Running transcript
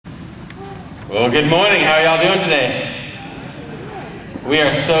Well, good morning. How are y'all doing today? We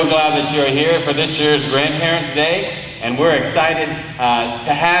are so glad that you are here for this year's Grandparents' Day, and we're excited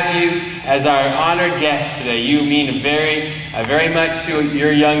to have you as our honored guest today. You mean very much to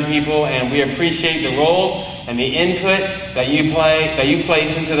your young people, and we appreciate the role and the input that you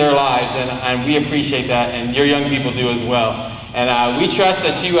place into their lives, and we appreciate that, and your young people do as well. And we trust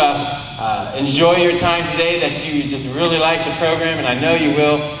that you enjoy your time today, that you just really like the program, and I know you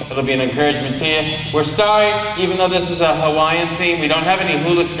will. It'll be an encouragement to you. We're sorry, even though this is a Hawaiian theme, we don't have any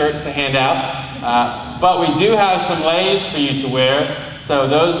hula skirts to hand out, but we do have some leis for you to wear. So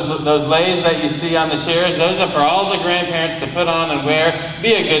those leis that you see on the chairs, those are for all the grandparents to put on and wear.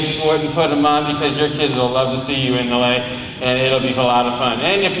 Be a good sport and put them on, because your kids will love to see you in the lei, and it'll be a lot of fun.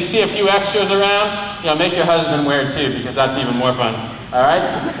 And if you see a few extras around, make your husband wear too, because that's even more fun. All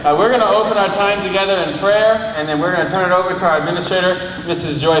right? We're going to open our time together in prayer, and then we're going to turn it over to our administrator,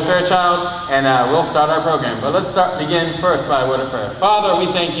 Mrs. Joy Fairchild, and we'll start our program. But let's begin first by a word of prayer. Father,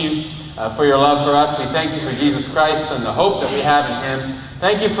 we thank you for your love for us. We thank you for Jesus Christ and the hope that we have in him.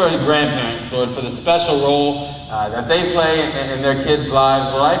 Thank you for the grandparents, Lord, for the special role that they play in their kids'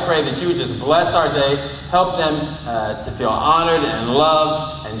 lives. Lord, I pray that you would just bless our day, help them to feel honored and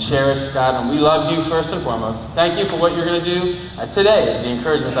loved and cherished, God. And we love you first and foremost. Thank you for what you're going to do today, the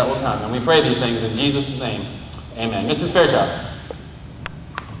encouragement that will come. And we pray these things in Jesus' name. Amen. Mrs. Fairchild.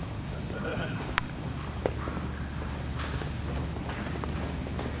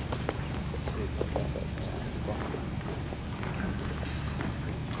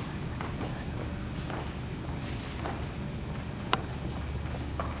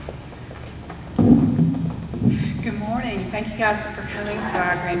 Thank you guys for coming to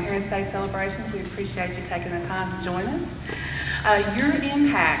our Grandparents' Day celebrations. We appreciate you taking the time to join us. Your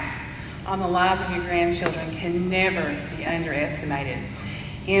impact on the lives of your grandchildren can never be underestimated.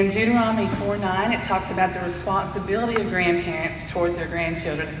 In Deuteronomy 4:9, it talks about the responsibility of grandparents toward their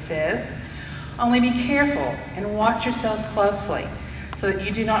grandchildren. It says, "Only be careful and watch yourselves closely, so that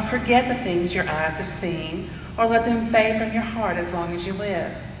you do not forget the things your eyes have seen, or let them fade from your heart as long as you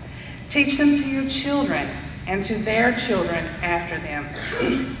live. Teach them to your children and to their children after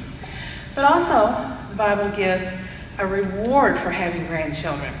them." But also, the Bible gives a reward for having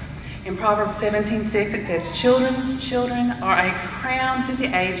grandchildren. In Proverbs 17:6, it says, "Children's children are a crown to the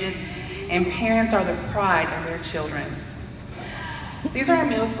aged, and parents are the pride of their children." These are our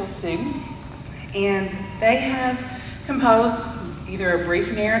middle school students, and they have composed either a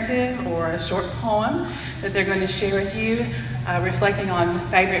brief narrative or a short poem that they're going to share with you, reflecting on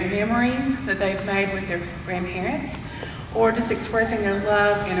favorite memories that they've made with their grandparents, or just expressing their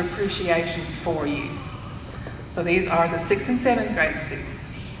love and appreciation for you. So these are the 6th and 7th grade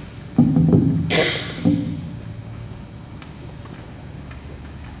students.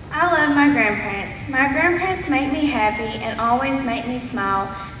 I love my grandparents. My grandparents make me happy and always make me smile.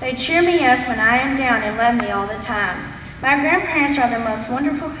 They cheer me up when I am down and love me all the time. My grandparents are the most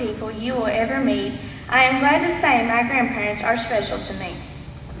wonderful people you will ever meet. I am glad to say my grandparents are special to me.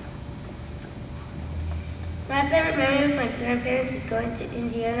 My favorite memory with my grandparents is going to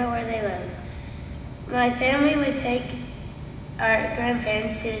Indiana where they live. My family would take our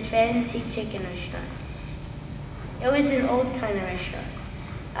grandparents to this fancy chicken restaurant. It was an old kind of restaurant.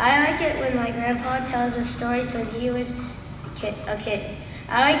 I like it when my grandpa tells us stories when he was a kid.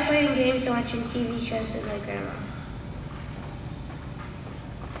 I like playing games and watching TV shows with my grandma.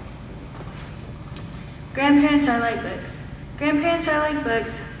 Grandparents are like books. Grandparents are like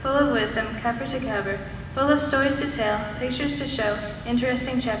books, full of wisdom, cover to cover, full of stories to tell, pictures to show,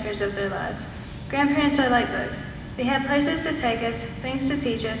 interesting chapters of their lives. Grandparents are like books. They have places to take us, things to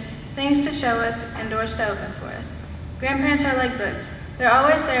teach us, things to show us, and doors to open for us. Grandparents are like books. They're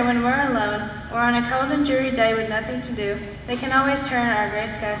always there when we're alone, or on a cold and dreary day with nothing to do. They can always turn our gray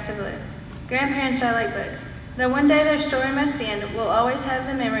skies to blue. Grandparents are like books. Though one day their story must end, we'll always have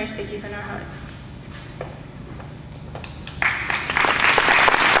the memories to keep in our hearts.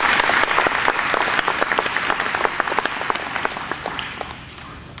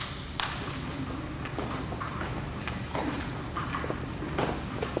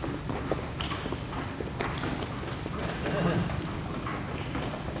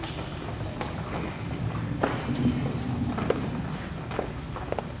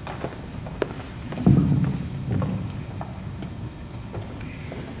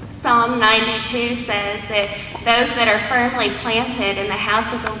 Psalm 92 says that those that are firmly planted in the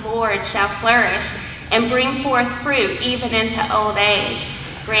house of the Lord shall flourish and bring forth fruit even into old age.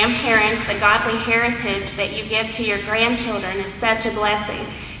 Grandparents, the godly heritage that you give to your grandchildren is such a blessing.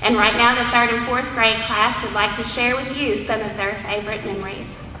 And right now the 3rd and 4th grade class would like to share with you some of their favorite memories.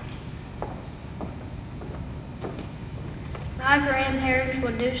 My grandparents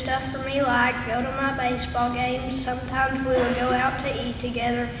would do stuff for me like go to my baseball games. Sometimes we would go out to eat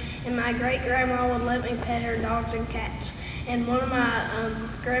together, and my great-grandma would let me pet her dogs and cats. And one of my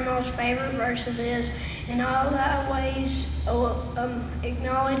grandma's favorite verses is, "In all thy ways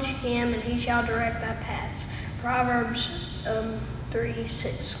acknowledge him, and he shall direct thy paths." Proverbs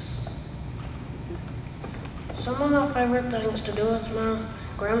 3:6. Some of my favorite things to do with my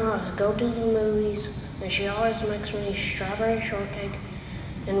grandma is go to the movies, and she always makes me strawberry shortcake.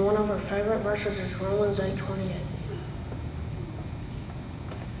 And one of her favorite verses is Romans 8:28.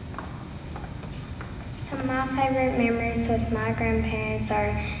 Some of my favorite memories with my grandparents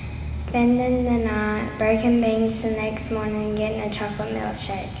are spending the night, breaking beans the next morning, and getting a chocolate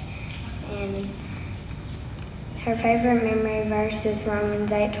milkshake. And her favorite memory verse is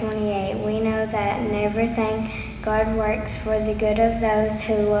Romans 8:28. We know that in everything God works for the good of those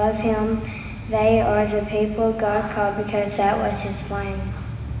who love Him. They are the people God called because that was His plan.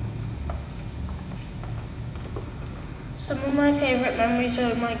 Some of my favorite memories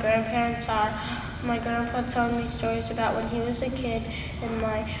with my grandparents are my grandpa telling me stories about when he was a kid, and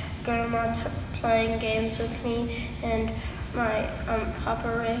my grandma playing games with me, and my Papa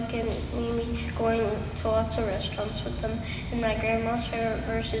Rick and Mimi going to lots of restaurants with them. And my grandma's favorite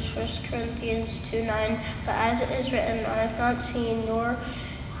verse is 1 Corinthians 2:9. But as it is written, I have not seen nor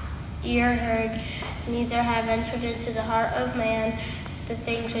ear heard, neither have entered into the heart of man the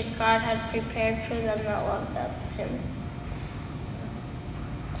things which God had prepared for them that love Him.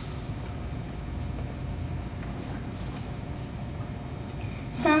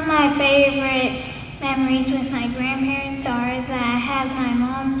 Some of my favorite memories with my grandparents is that I have my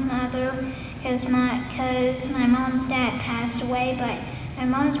mom's mother because my mom's dad passed away, but my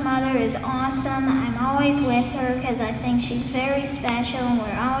mom's mother is awesome. I'm always with her because I think she's very special, and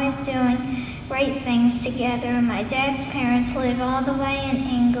we're always doing great things together. My dad's parents live all the way in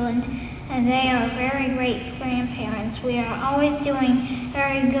England, and they are very great grandparents. We are always doing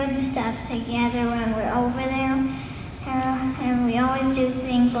very good stuff together when we're over there. And we always do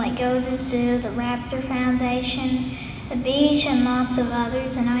things like go to the zoo, the Raptor Foundation, the beach, and lots of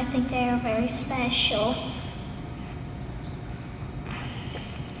others, and I think they are very special.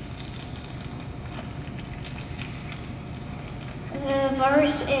 The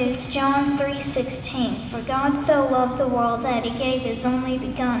verse is John 3:16. For God so loved the world that He gave His only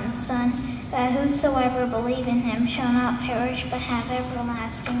begotten Son, that whosoever believe in Him shall not perish but have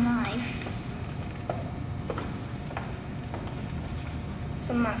everlasting life.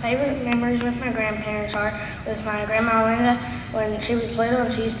 Some of my favorite memories with my grandparents are with my grandma Linda when she was little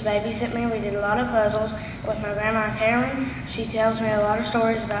and she used to babysit me. We did a lot of puzzles. With my grandma Carolyn, she tells me a lot of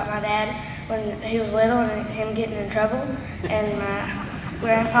stories about my dad when he was little and him getting in trouble. And my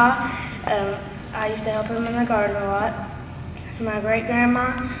grandpa, I used to help him in the garden a lot. My great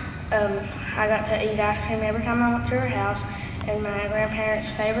grandma, I got to eat ice cream every time I went to her house. And my grandparents'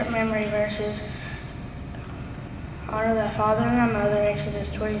 favorite memory verses: honor thy father and thy mother, Exodus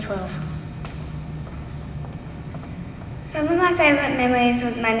 20:12. Some of my favorite memories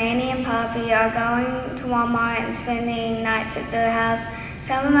with my nanny and poppy are going to Walmart and spending nights at their house.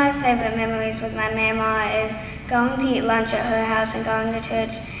 Some of my favorite memories with my mama is going to eat lunch at her house and going to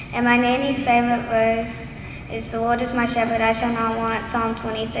church. And my nanny's favorite verse is, the Lord is my shepherd, I shall not want, Psalm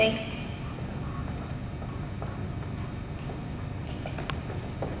 23.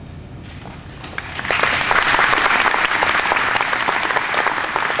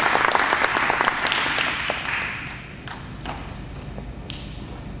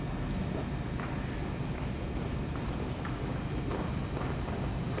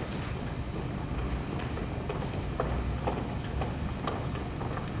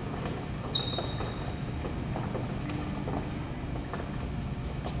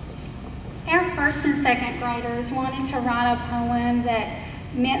 Our first and second graders wanted to write a poem that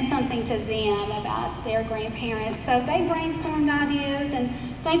meant something to them about their grandparents. So they brainstormed ideas and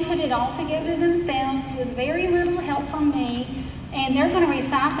they put it all together themselves with very little help from me. And they're going to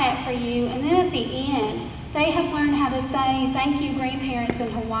recite that for you. And then at the end, they have learned how to say thank you grandparents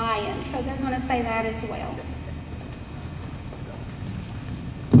in Hawaiian. So they're going to say that as well.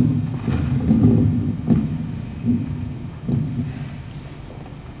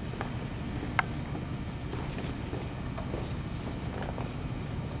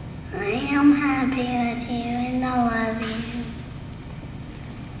 I am happy with you and I love you.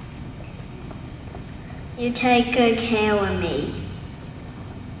 You take good care of me.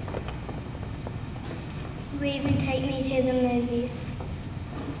 You even take me to the movies.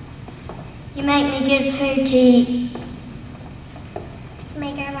 You make me good food to eat.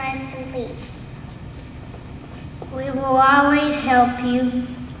 Make our lives complete. We will always help you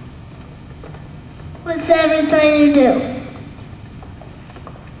with everything you do.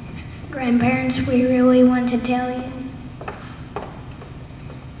 Grandparents, we really want to tell you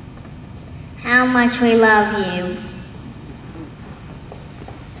how much we love you.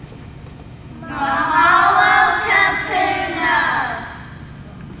 Mahalo Kapuna.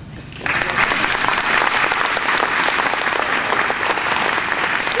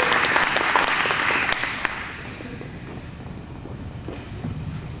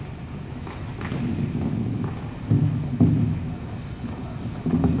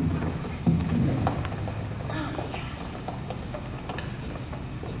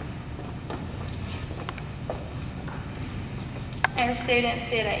 Our students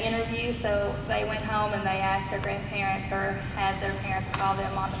did an interview, so they went home and they asked their grandparents or had their parents call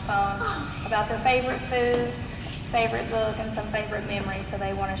them on the phone about their favorite food, favorite book, and some favorite memories, so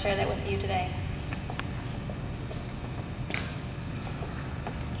they want to share that with you today.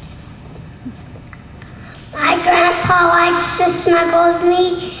 My grandpa likes to snuggle with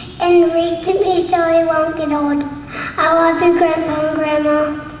me and read to me so he won't get old. I love you, Grandpa and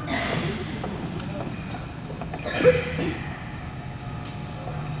Grandma.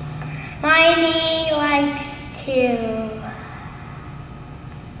 Miney likes to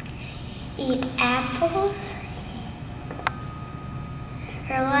eat apples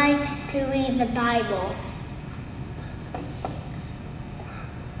or likes to read the Bible.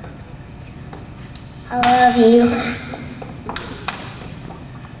 I love you.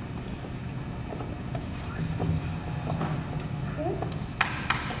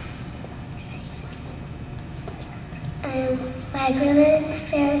 My grandma's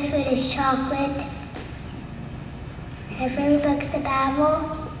favorite food is chocolate. Her favorite book's the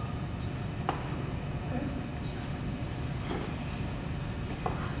Bible.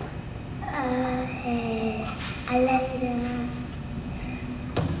 I love you, Grandma.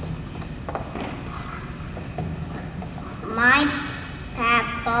 My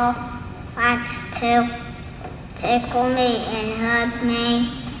papa likes to tickle me and hug me,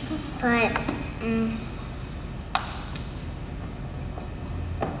 but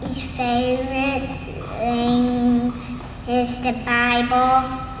his favorite things is the Bible.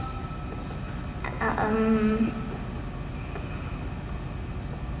 I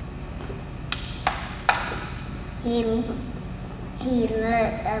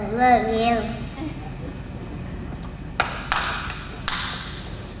love you.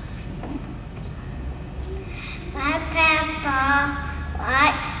 My papa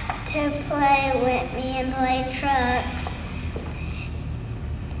likes to play with me and play trucks.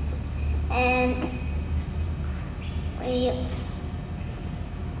 And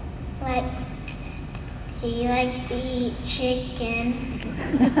he likes to eat chicken.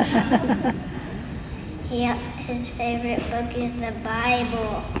 His favorite book is the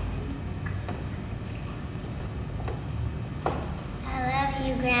Bible. I love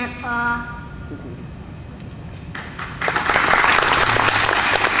you, Grandpa.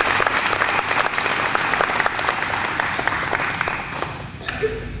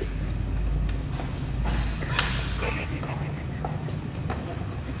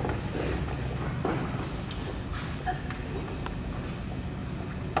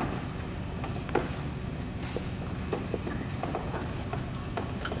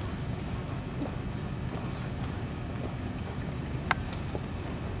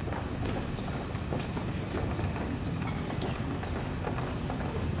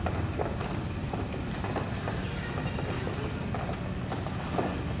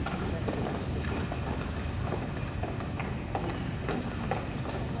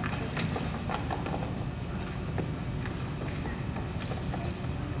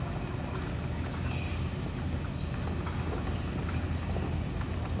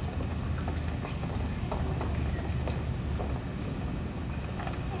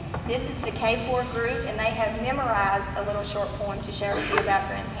 This is the K4 group, and they have memorized a little short poem to share with you about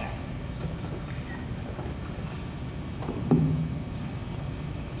grandparents.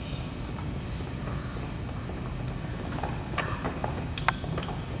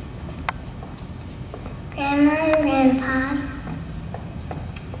 Grandma and Grandpa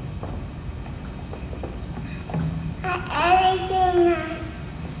are everything nice.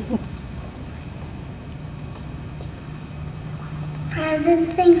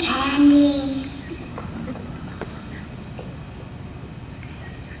 Presents and candy.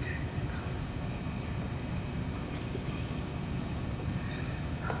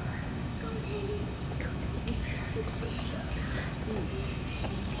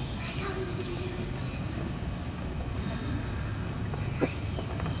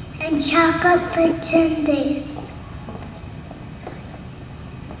 And chocolate pretenders.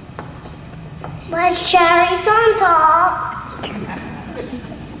 My cherries on top.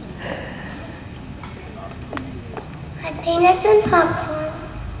 My peanuts and popcorn.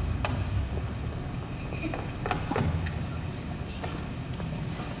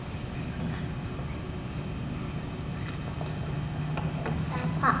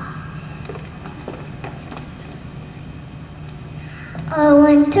 A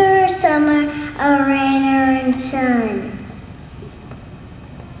winter, summer, a rain, and sun.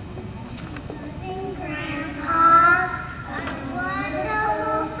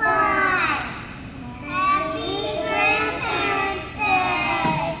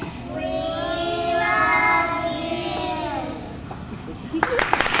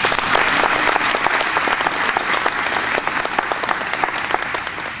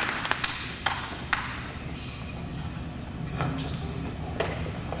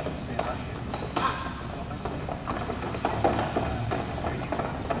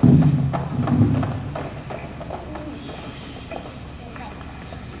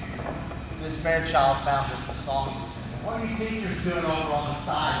 Fairchild found us a song. What are you teachers doing over on the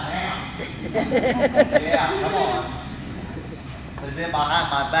side now? Yeah, come on. They've been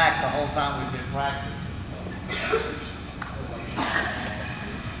behind my back the whole time we've been practicing.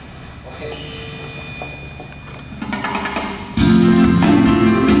 Okay.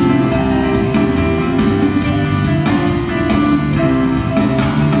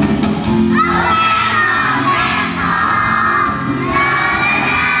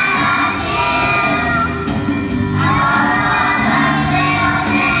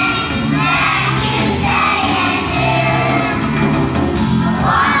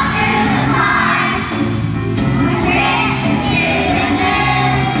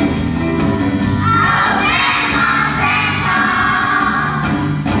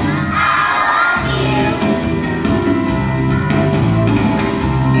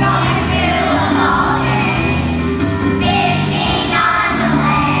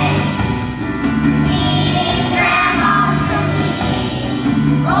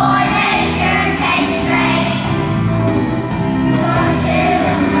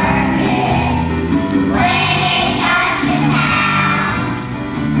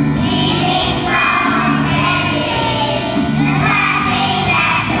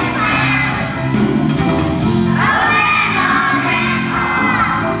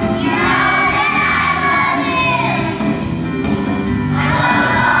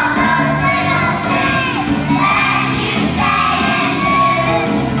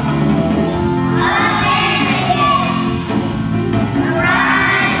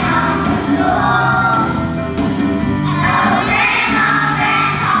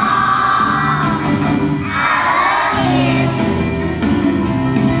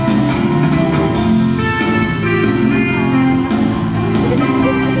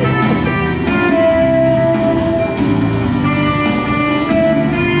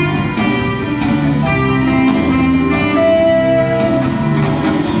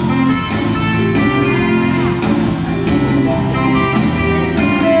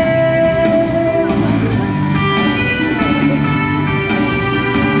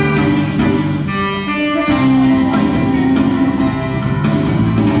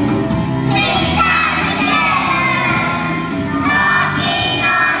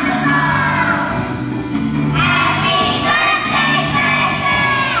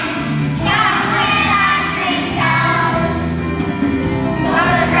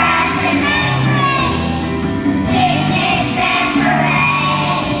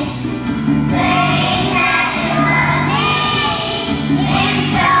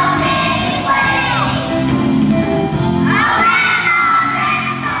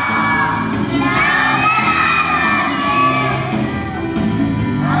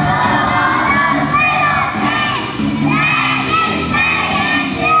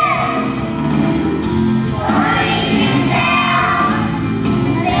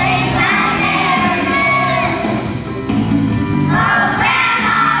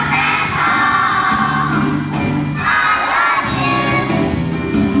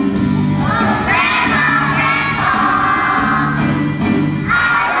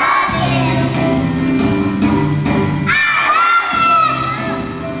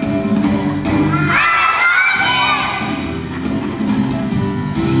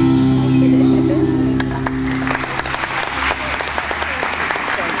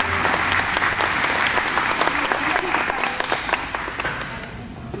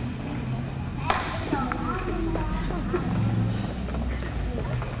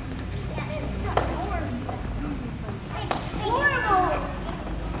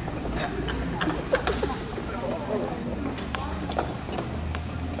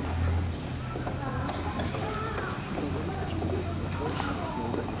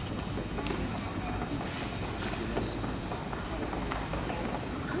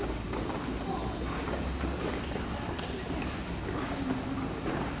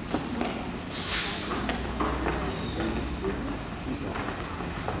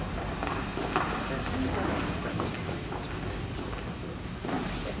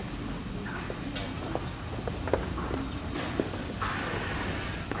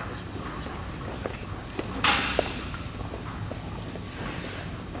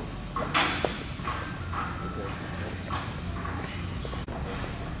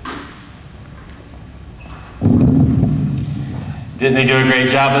 Didn't they do a great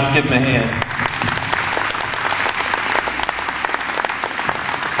job? Let's give them a hand.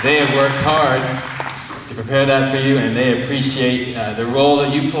 They have worked hard to prepare that for you, and they appreciate the role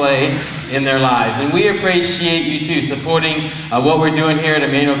that you play in their lives. And we appreciate you too, supporting what we're doing here at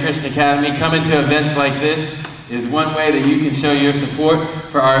Emmanuel Christian Academy. Coming to events like this is one way that you can show your support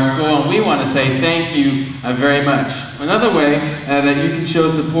for our school, and we want to say thank you very much. Another way that you can show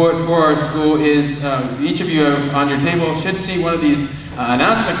support for our school is each of you on your table should see one of these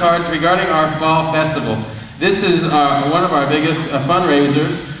announcement cards regarding our fall festival. This is one of our biggest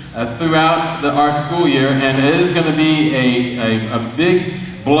fundraisers throughout our school year, and it is going to be a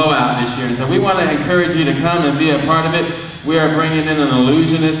big blowout this year. And so we want to encourage you to come and be a part of it. We are bringing in an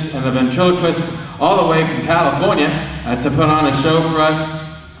illusionist and a ventriloquist all the way from California to put on a show for us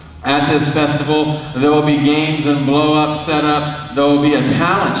at this festival. There will be games and blow-ups set up. There will be a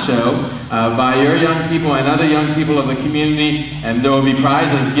talent show by your young people and other young people of the community, and there will be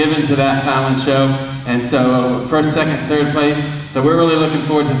prizes given to that talent show. And so first, second, third place. So we're really looking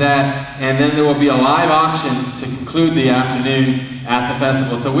forward to that. And then there will be a live auction to conclude the afternoon at the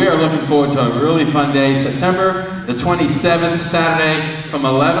festival. So we are looking forward to a really fun day. September the 27th, Saturday, from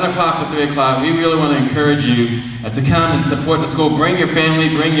 11 o'clock to 3 o'clock. We really want to encourage you to come and support the school. Bring your family,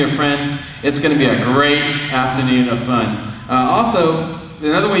 bring your friends. It's going to be a great afternoon of fun. Also,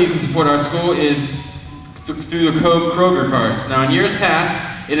 another way you can support our school is through the Kroger cards. Now, in years past,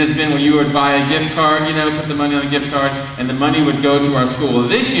 it has been where you would buy a gift card, you know, put the money on the gift card, and the money would go to our school. Well,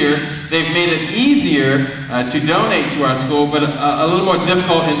 this year, they've made it easier to donate to our school, but a little more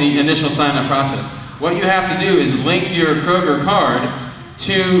difficult in the initial sign-up process. What you have to do is link your Kroger card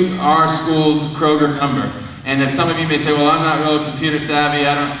to our school's Kroger number. And if some of you may say, well, I'm not real computer savvy,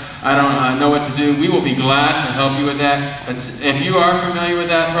 I don't know what to do, we will be glad to help you with that. If you are familiar with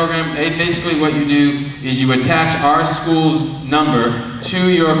that program, basically what you do is you attach our school's number to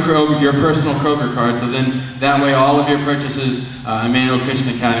your personal Kroger card, so then that way all of your purchases Emmanuel Christian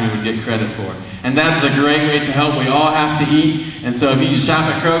Academy would get credit for. And that is a great way to help. We all have to eat, and so if you shop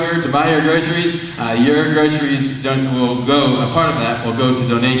at Kroger to buy your groceries will go, a part of that will go to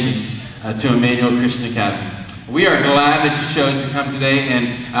donations to Emmanuel Christian Academy. We are glad that you chose to come today,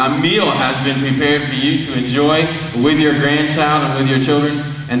 and a meal has been prepared for you to enjoy with your grandchild and with your children.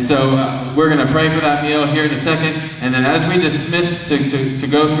 And so we're going to pray for that meal here in a second, and then as we dismiss to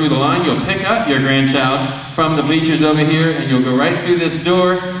go through the line, you'll pick up your grandchild from the bleachers over here, and you'll go right through this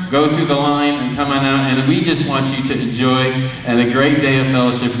door, go through the line, and come on out. And we just want you to enjoy a great day of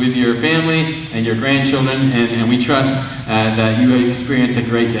fellowship with your family and your grandchildren, and we trust that you experience a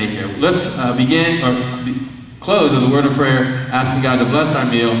great day here. Let's close with a word of prayer, asking God to bless our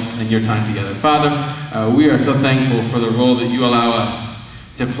meal and your time together. Father, we are so thankful for the role that you allow us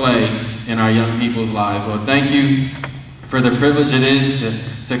to play in our young people's lives. Lord, thank you for the privilege it is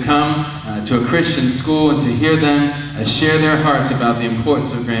to come to a Christian school and to hear them share their hearts about the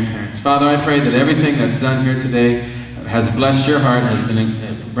importance of grandparents. Father, I pray that everything that's done here today has blessed your heart and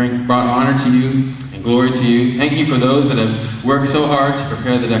has brought honor to you and glory to you. Thank you for those that have worked so hard to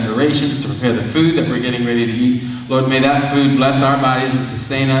prepare the decorations, to prepare the food that we're getting ready to eat. Lord, may that food bless our bodies and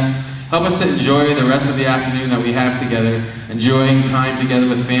sustain us. Help us to enjoy the rest of the afternoon that we have together, enjoying time together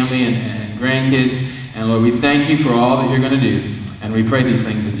with family and grandkids. And Lord, we thank you for all that you're going to do. And we pray these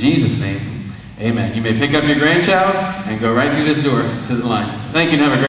things in Jesus' name. Amen. You may pick up your grandchild and go right through this door to the line. Thank you, and have a great